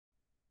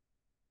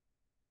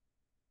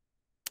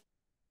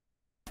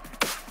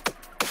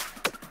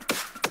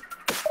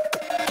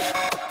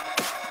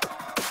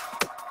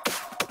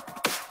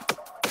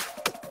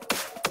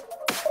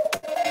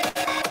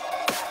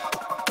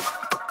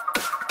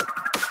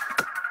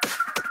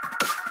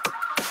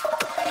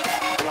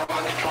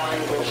harmonic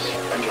triangles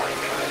and line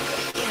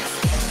triangles.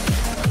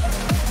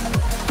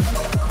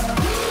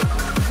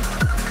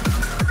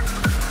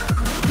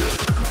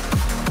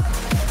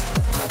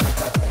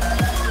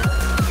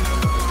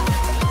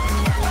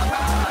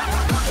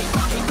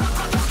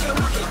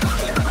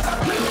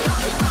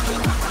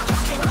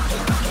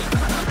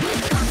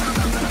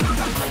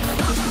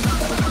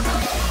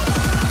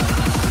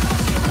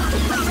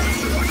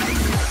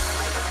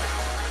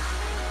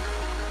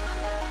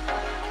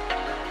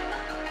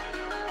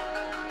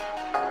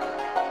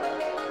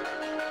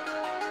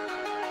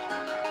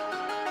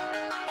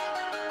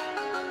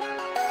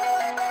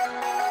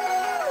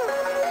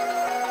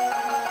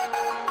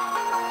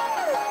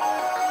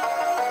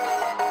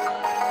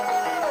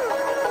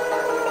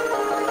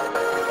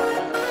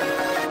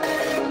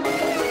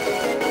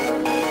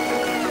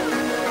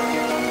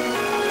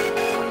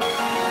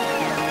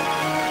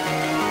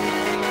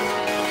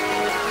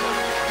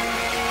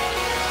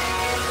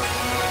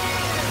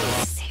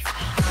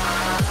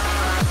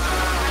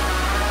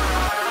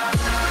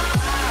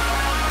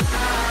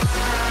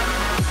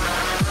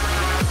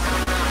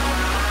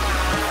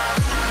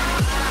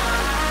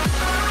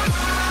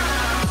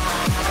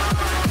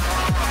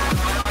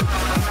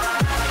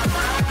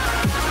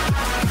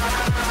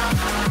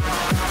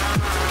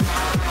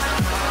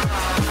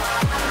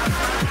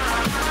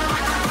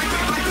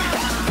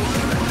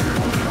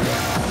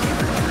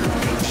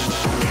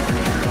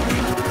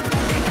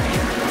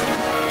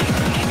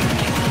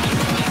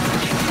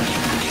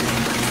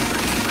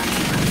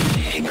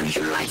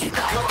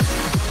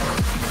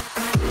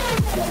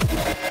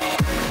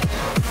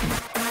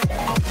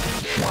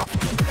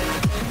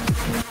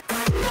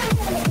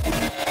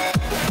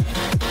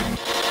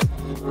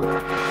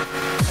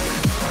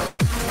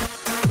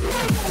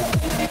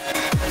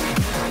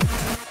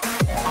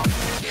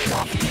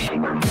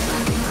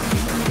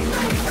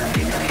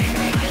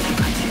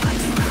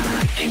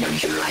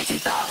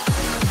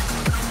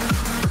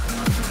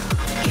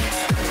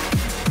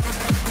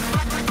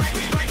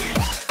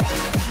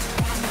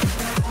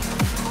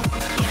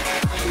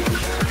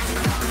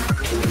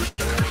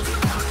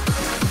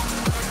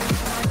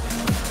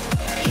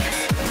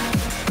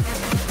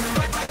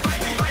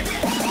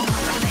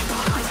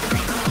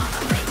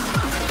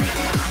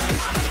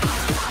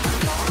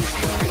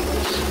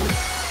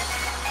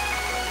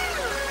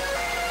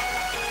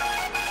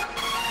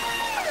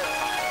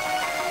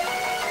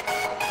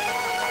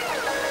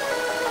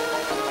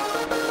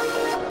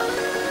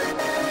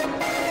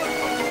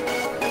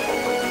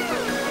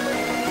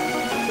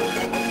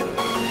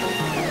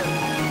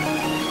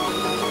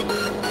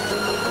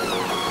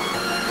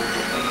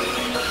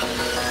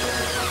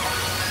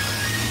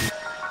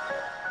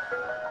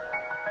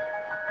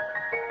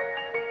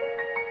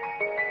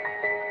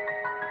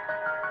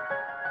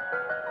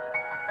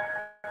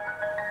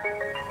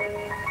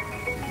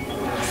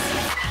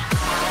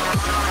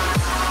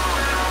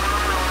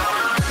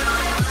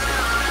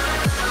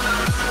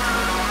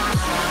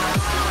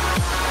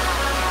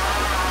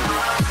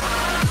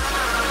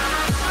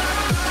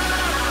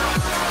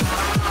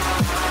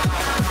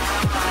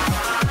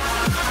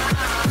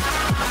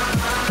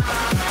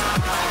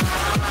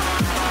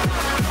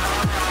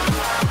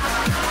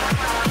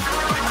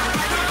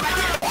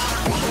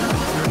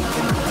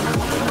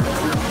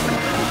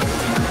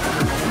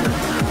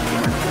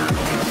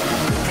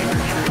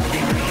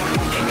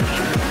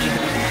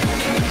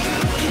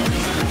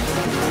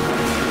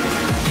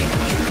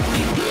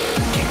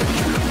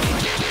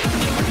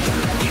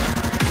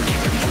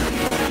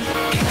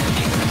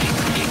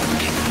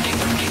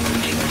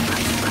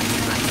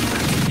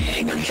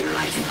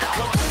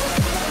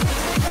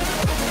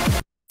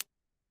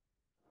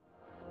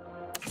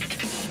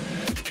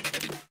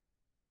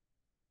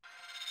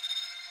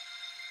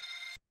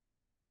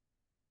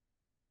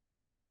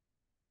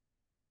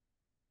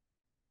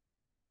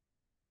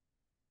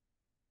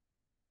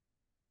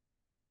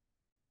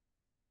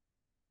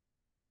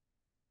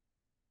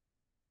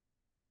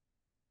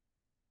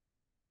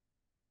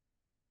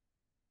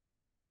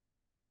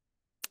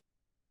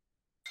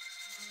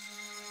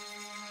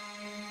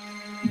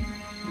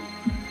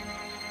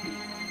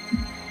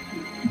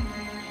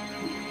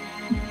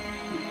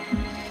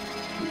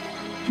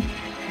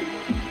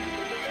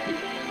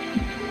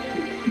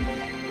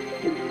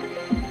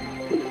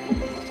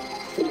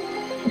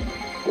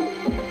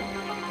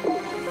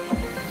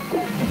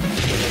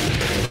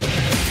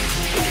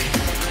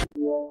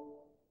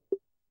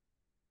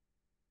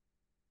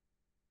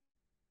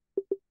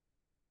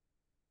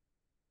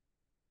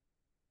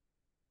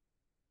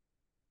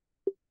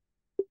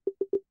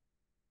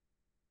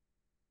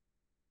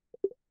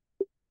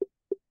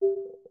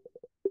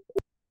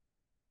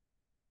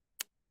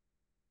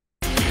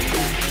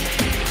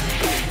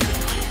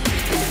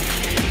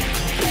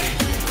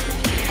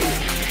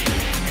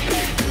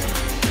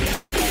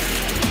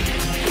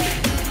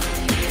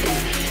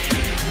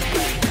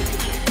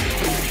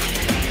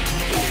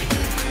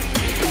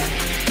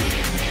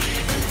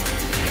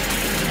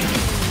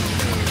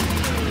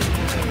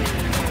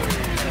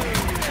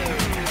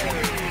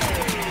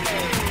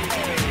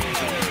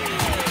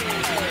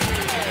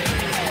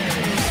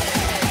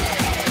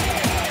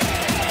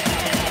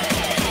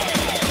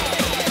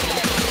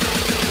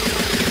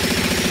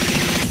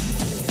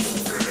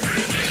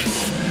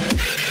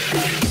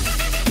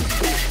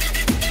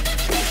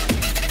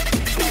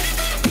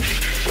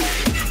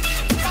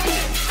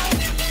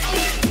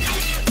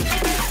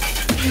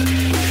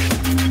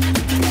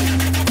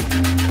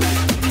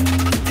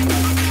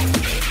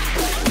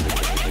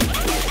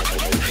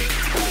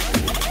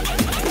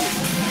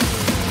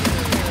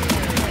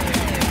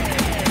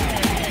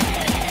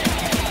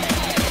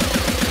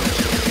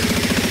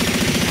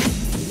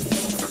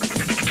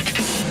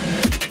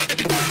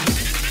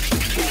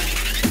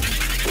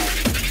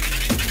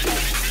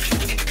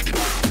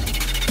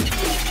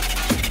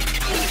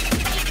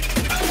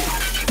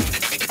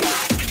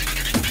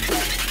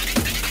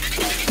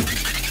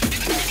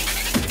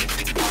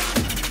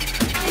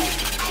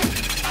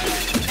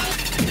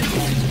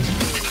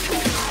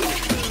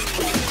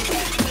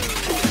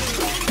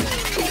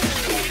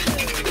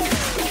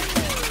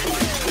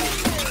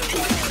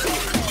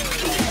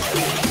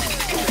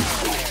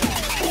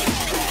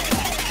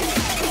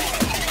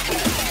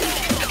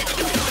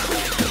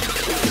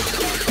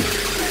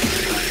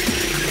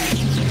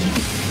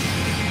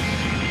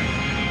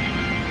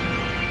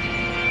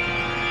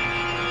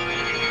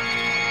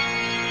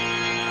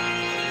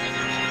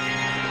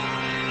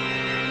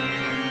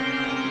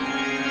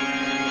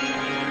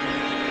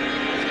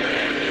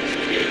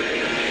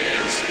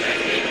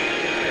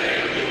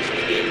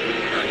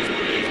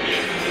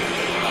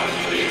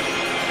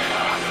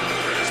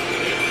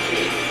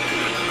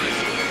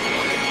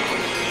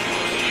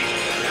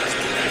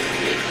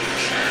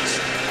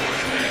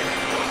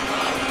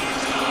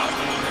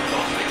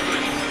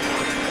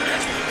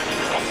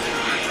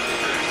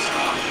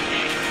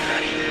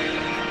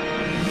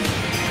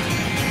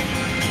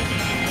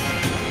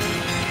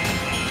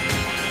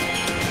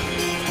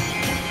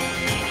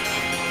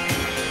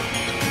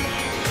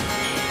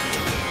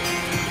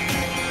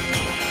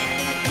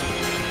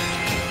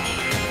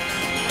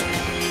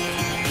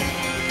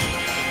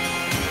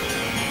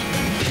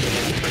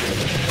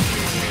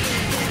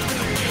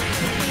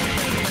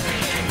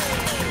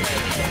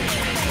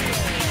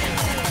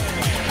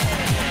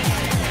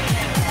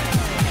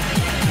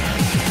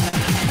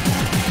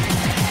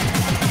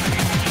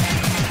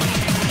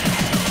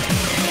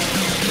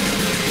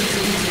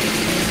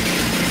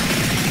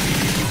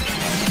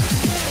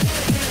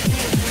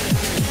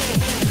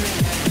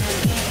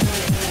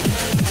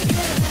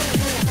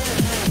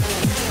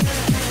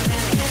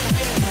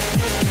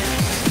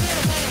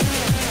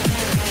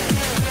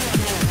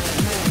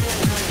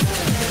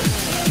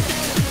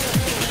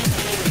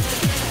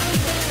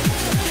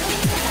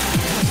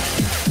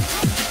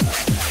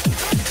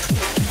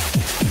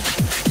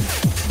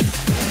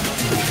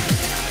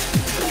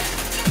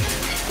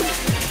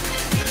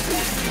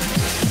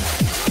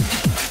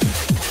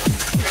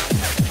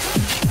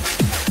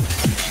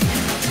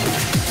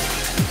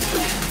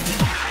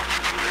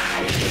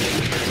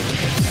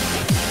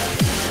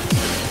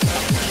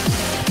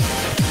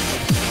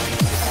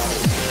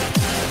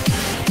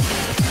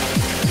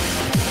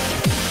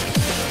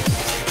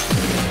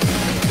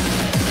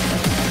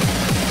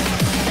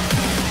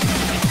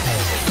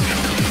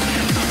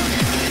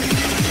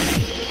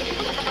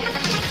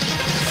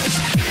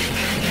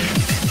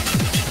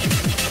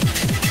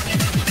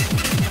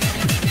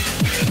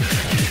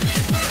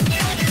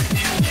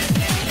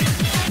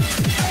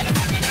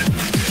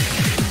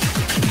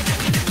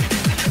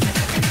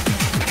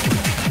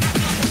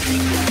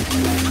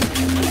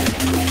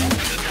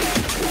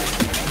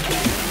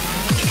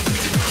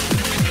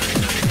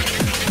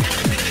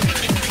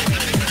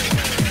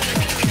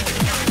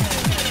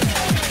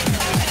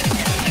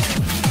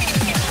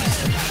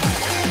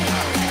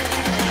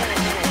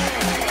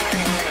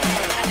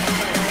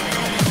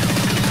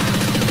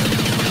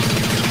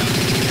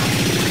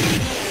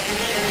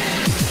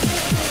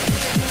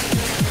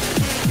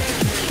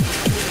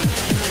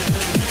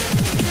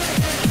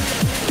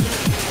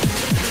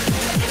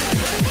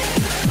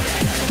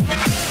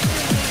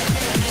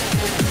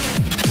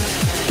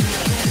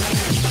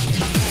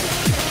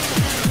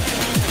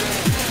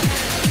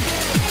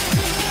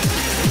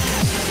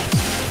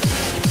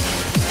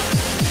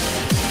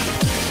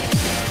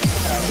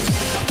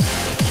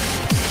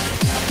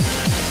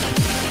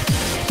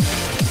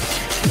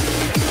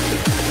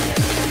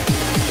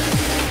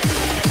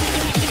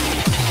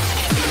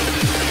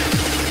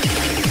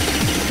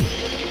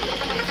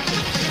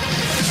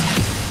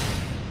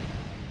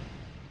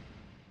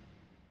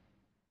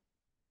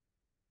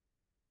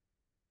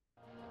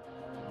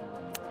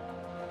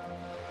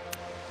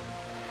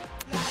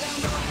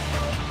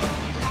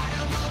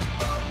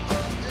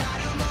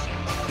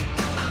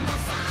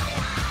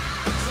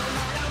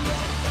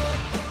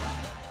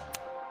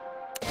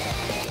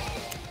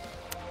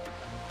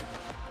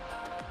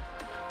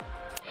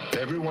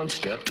 Everyone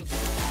step to...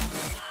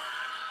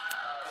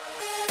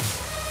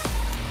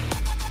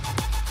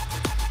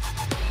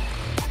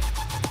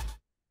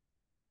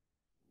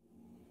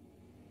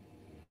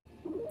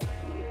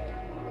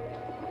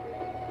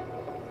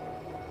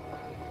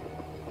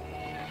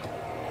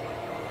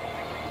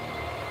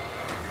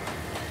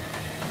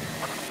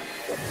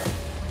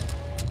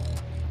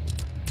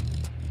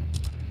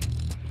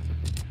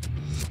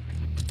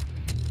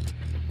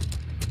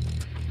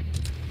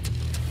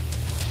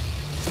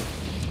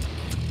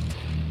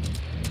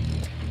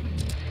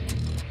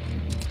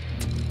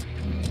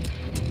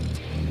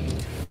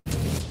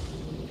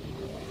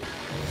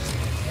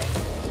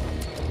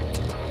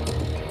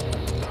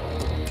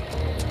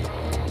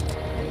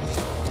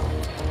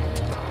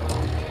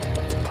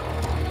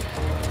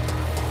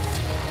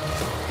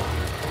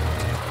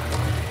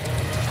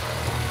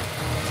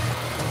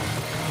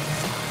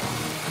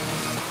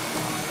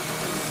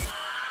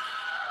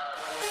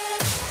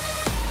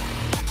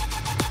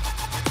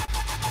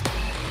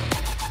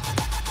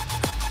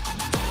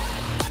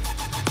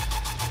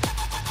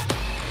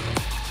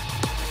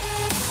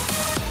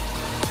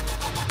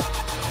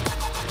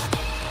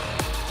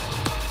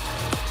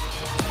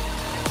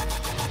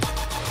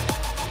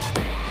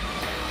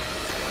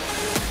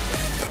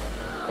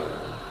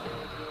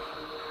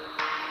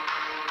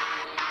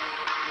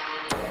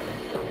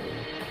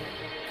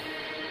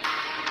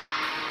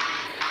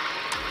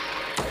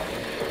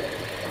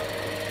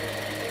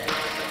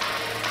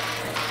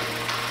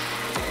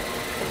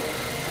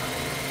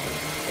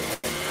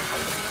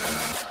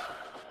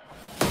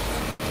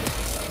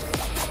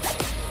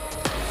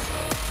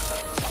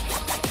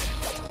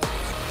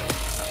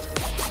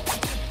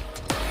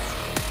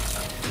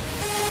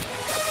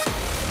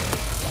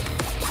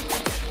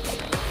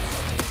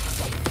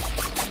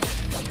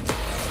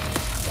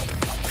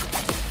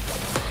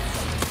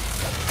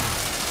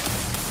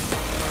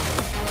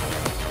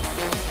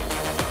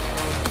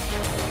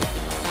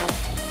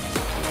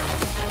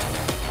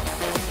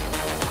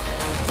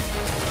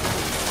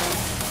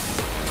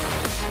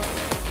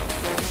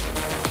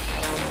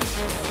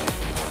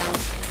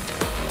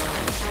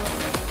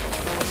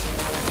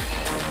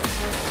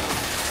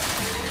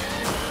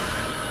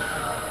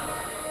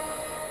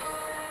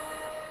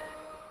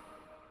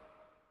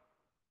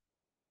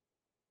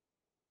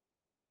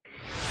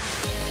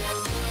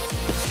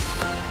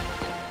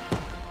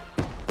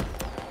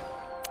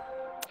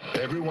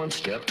 Everyone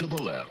step to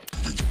the left.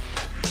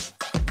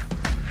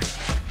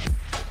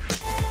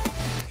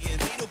 Yeah,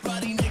 ain't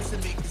nobody next to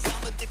me, 'cause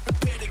I'm a different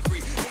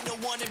pedigree. Ain't no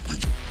one in...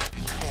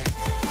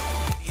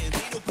 Yeah,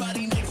 ain't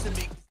nobody next to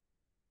me.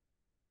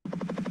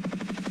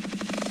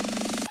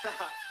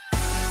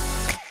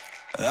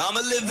 I'm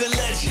a living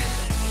legend.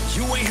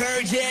 You ain't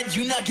heard yet,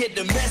 you not get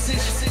the message.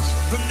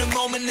 From the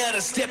moment that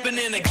I'm stepping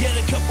in, I get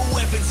a couple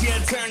weapons. Yeah,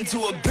 I turn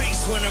to a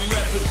beast when I'm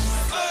rapping.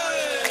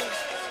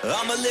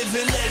 I'm a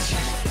living legend.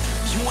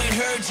 You ain't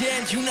heard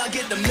yet, you not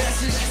get the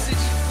message.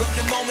 From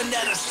the moment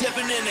that I'm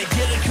stepping in, I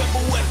get a couple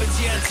weapons.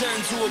 Yeah, I turn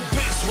to a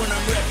beast when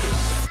I'm rapping.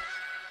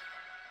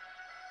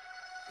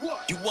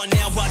 You are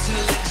now watching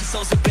the legend,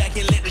 so sit back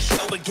and let the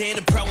show begin.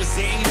 The pro is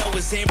in, know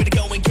it's in, ready to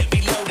go and get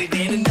me loaded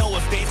in. And no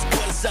offense,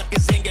 for the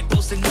suckers ain't got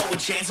close to no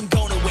chance. I'm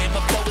gonna win, my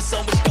flow is so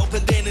much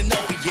doper than an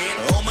opiate.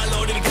 Oh my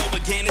lord, here we go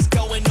again, it's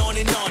going on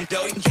and on,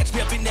 though. You can catch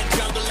me up in that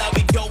jungle, I'll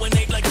be going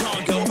ape like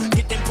Congo.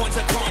 Hit them points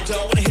like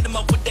pronto, when I hit them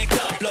up with that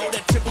club blow,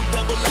 that triple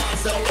double line,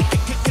 so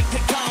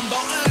combo,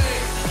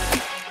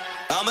 ay.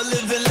 I'm a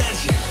living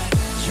legend.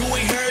 You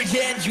ain't heard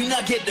yet, you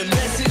not get the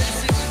message.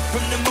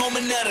 From the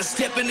moment that I'm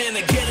stepping in,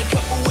 I get a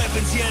couple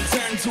weapons. Yeah, I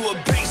turn to a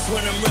beast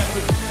when I'm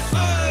rapping.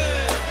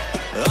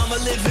 I'm a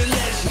living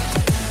legend.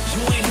 You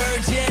ain't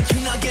heard yet,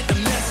 you not get the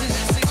message.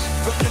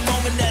 From the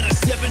moment that I'm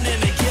stepping in,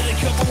 I get a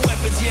couple